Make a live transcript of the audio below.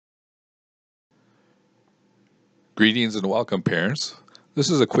Greetings and welcome, parents.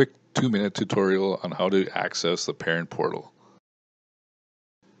 This is a quick 2-minute tutorial on how to access the Parent Portal.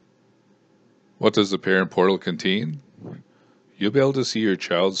 What does the Parent Portal contain? You'll be able to see your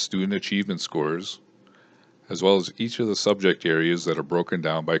child's student achievement scores, as well as each of the subject areas that are broken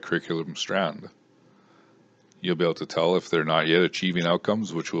down by curriculum strand. You'll be able to tell if they're not yet achieving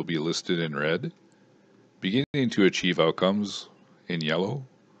outcomes, which will be listed in red, beginning to achieve outcomes in yellow,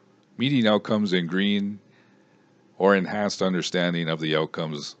 meeting outcomes in green, or enhanced understanding of the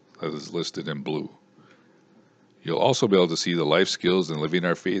outcomes that is listed in blue. You'll also be able to see the life skills and living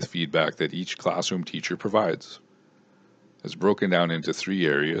our faith feedback that each classroom teacher provides. It's broken down into 3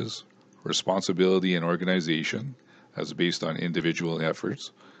 areas: responsibility and organization, as based on individual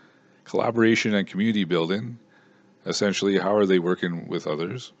efforts; collaboration and community building, essentially how are they working with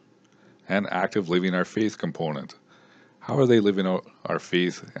others; and active living our faith component. How are they living out our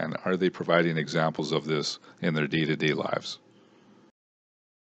faith, and are they providing examples of this in their day-to-day lives?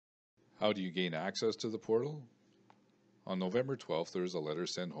 How do you gain access to the portal? On November 12th, there is a letter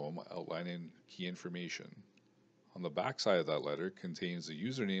sent home outlining key information. On the back side of that letter contains the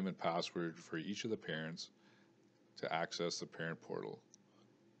username and password for each of the parents to access the Parent Portal.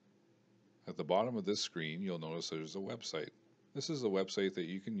 At the bottom of this screen, you'll notice there's a website. This is a website that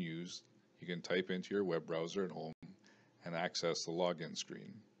you can use. You can type into your web browser at home and access the login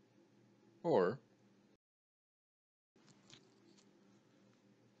screen. Or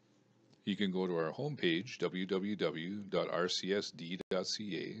you can go to our homepage,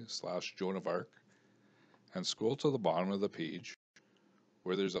 www.rcsd.ca/Joan of Arc, and scroll to the bottom of the page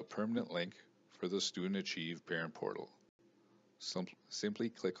where there's a permanent link for the Student Achieve Parent Portal. Simply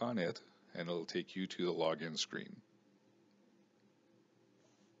click on it and it'll take you to the login screen.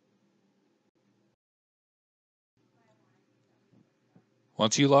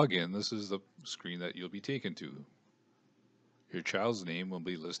 Once you log in, this is the screen that you'll be taken to. Your child's name will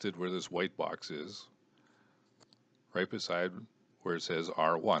be listed where this white box is, right beside where it says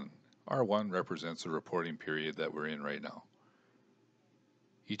R1. R1 represents the reporting period that we're in right now.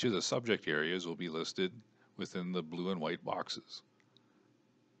 Each of the subject areas will be listed within the blue and white boxes.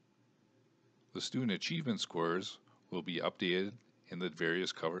 The student achievement scores will be updated in the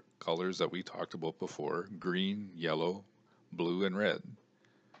various colors that we talked about before: green, yellow, blue, and red.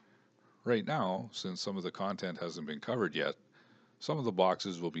 Right now, since some of the content hasn't been covered yet, some of the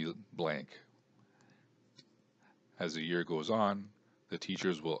boxes will be blank. As the year goes on, the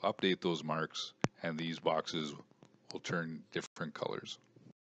teachers will update those marks and these boxes will turn different colors.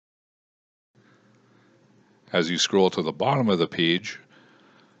 As you scroll to the bottom of the page,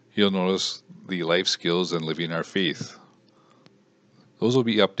 you'll notice the life skills and living our faith. Those will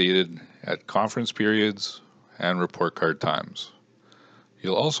be updated at conference periods and report card times.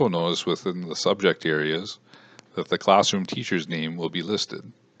 You'll also notice within the subject areas that the classroom teacher's name will be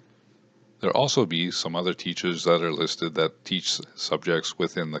listed. There'll also be some other teachers that are listed that teach subjects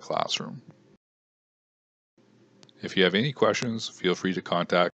within the classroom. If you have any questions, feel free to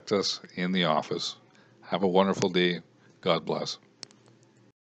contact us in the office. Have a wonderful day. God bless.